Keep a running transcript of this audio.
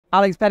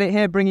Alex Pettitt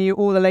here, bringing you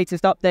all the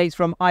latest updates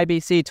from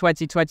IBC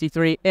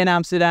 2023 in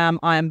Amsterdam.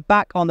 I am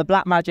back on the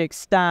Blackmagic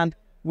stand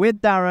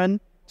with Darren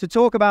to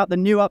talk about the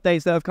new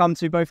updates that have come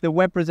to both the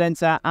web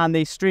presenter and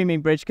the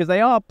streaming bridge, because they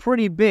are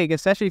pretty big,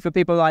 especially for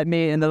people like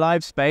me in the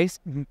live space.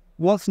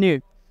 What's new?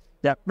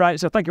 Yeah, right.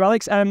 So thank you,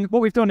 Alex.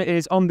 What we've done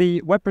is on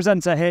the web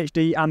presenter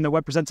HD and the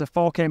web presenter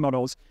 4K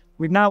models,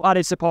 we've now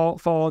added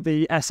support for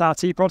the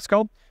SRT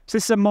protocol. So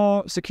this is a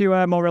more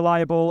secure, more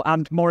reliable,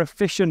 and more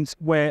efficient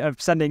way of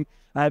sending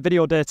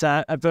video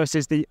data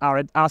versus the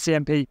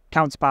RTMP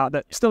counterpart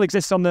that still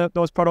exists on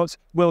those products,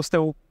 will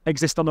still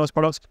exist on those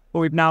products, but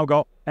we've now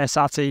got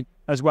SRT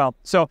as well.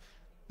 So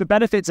the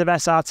benefits of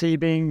SRT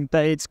being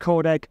that it's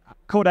codec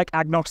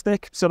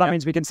agnostic, so that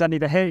means we can send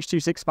either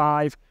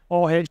H.265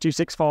 or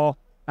H.264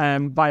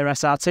 via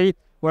SRT,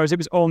 whereas it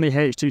was only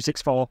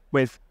H.264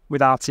 with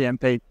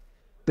RTMP.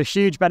 The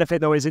huge benefit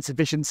though is its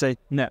efficiency.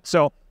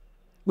 So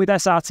with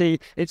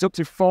SRT, it's up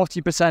to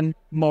 40%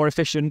 more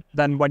efficient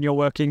than when you're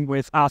working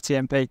with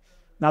RTMP.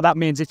 Now that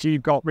means if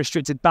you've got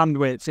restricted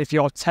bandwidth, if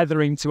you're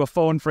tethering to a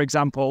phone, for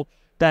example,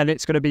 then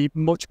it's going to be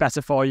much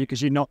better for you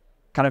because you're not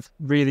kind of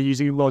really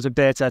using loads of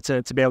data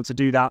to be able to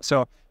do that.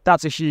 So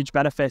that's a huge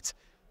benefit.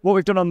 What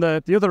we've done on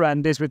the other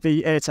end is with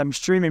the ATEM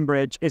Streaming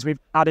Bridge is we've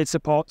added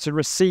support to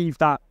receive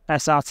that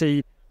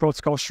SRT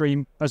protocol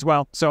stream as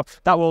well. So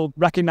that will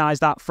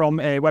recognize that from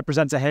a web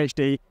presenter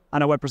HD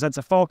and a web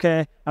presenter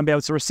 4K and be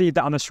able to receive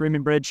that on the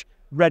streaming bridge,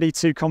 ready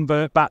to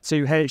convert back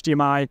to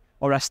HDMI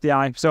or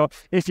SDI. So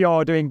if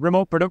you're doing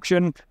remote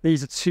production,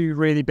 these are two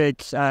really big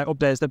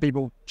updates that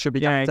people should be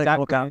taking a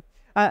look at.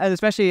 And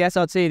especially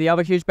SRT, the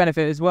other huge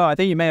benefit as well, I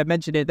think you may have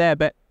mentioned it there,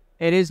 but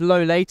it is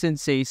low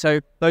latency.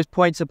 So those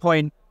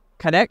point-to-point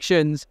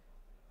connections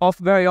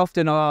very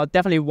often are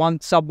definitely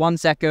sub 1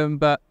 second,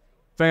 but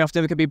very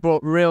often it can be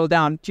brought real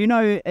down. Do you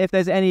know if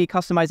there's any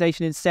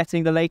customization in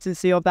setting the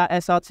latency of that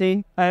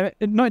SRT?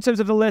 Not in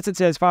terms of the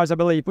latency as far as I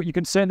believe, but you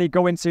can certainly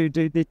go into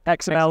the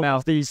XML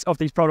of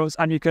these products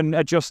and you can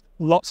adjust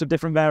lots of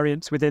different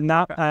variants within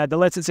that. The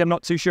latency I'm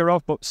not too sure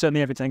of, but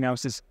certainly everything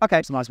else is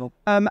customizable.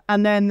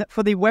 And then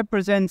for the web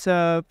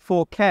presenter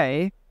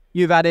 4K,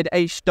 you've added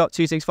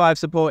H.265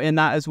 support in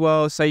that as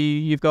well, so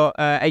you've got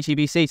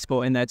HEVC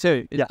support in there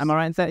too. Yes. Am I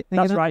right in saying that?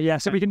 That's right, yeah.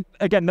 So we can,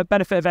 again, the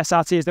benefit of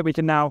SRT is that we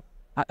can now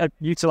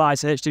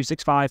utilize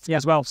H.265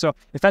 as well. So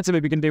effectively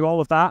we can do all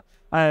of that.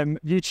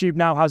 YouTube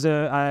now has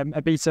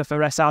a beta for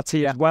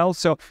SRT as well.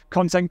 So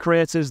content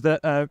creators that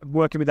are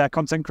working with their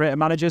content creator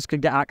managers can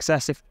get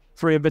access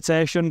through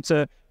invitation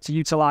to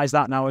utilize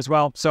that now as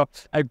well. So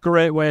a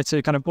great way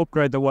to kind of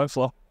upgrade the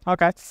workflow.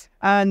 Okay.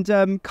 And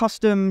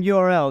custom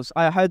URLs.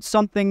 I heard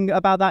something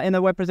about that in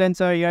the web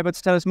presenter. Are you able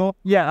to tell us more?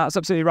 Yeah, that's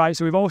absolutely right.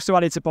 So we've also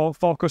added support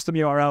for custom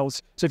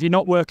URLs. So if you're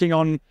not working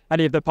on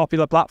any of the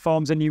popular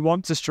platforms and you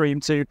want to stream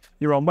to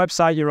your own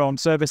website, your own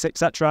service,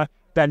 etc.,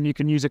 then you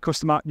can use a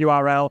custom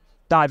URL,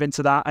 dive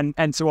into that and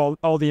enter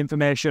all the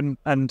information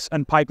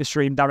and pipe the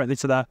stream directly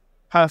to there.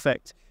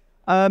 Perfect.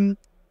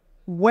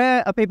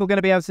 Where are people going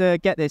to be able to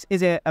get this?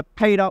 Is it a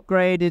paid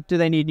upgrade? Do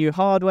they need new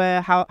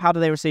hardware? How do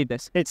they receive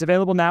this? It's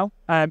available now.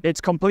 It's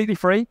completely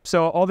free.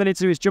 So all they need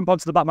to do is jump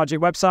onto the Blackmagic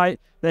website.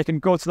 They can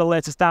go to the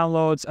latest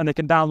downloads and they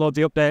can download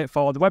the update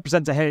for the web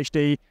presenter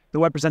HD, the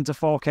web presenter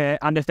 4K,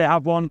 and if they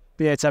have one,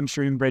 the ATEM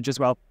Streaming Bridge as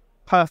well.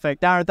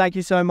 Perfect. Darren, thank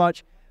you so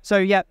much. So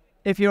yeah,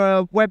 if you're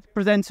a web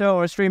presenter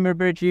or a streaming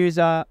bridge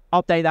user,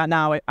 update that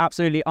now. It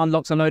absolutely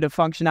unlocks a load of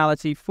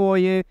functionality for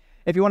you.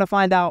 If you want to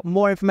find out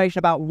more information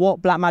about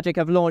what Blackmagic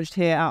have launched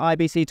here at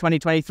IBC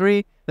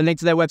 2023, the link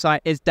to their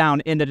website is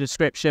down in the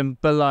description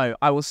below.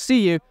 I will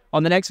see you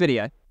on the next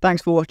video.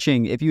 Thanks for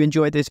watching. If you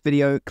enjoyed this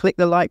video, click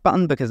the like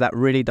button because that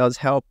really does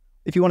help.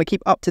 If you want to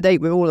keep up to date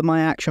with all of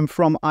my action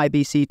from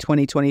IBC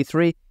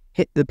 2023,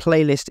 hit the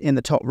playlist in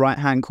the top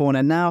right-hand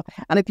corner now.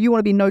 And if you want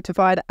to be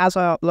notified as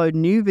I upload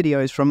new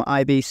videos from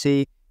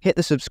IBC, hit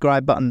the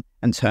subscribe button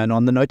and turn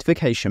on the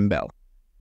notification bell.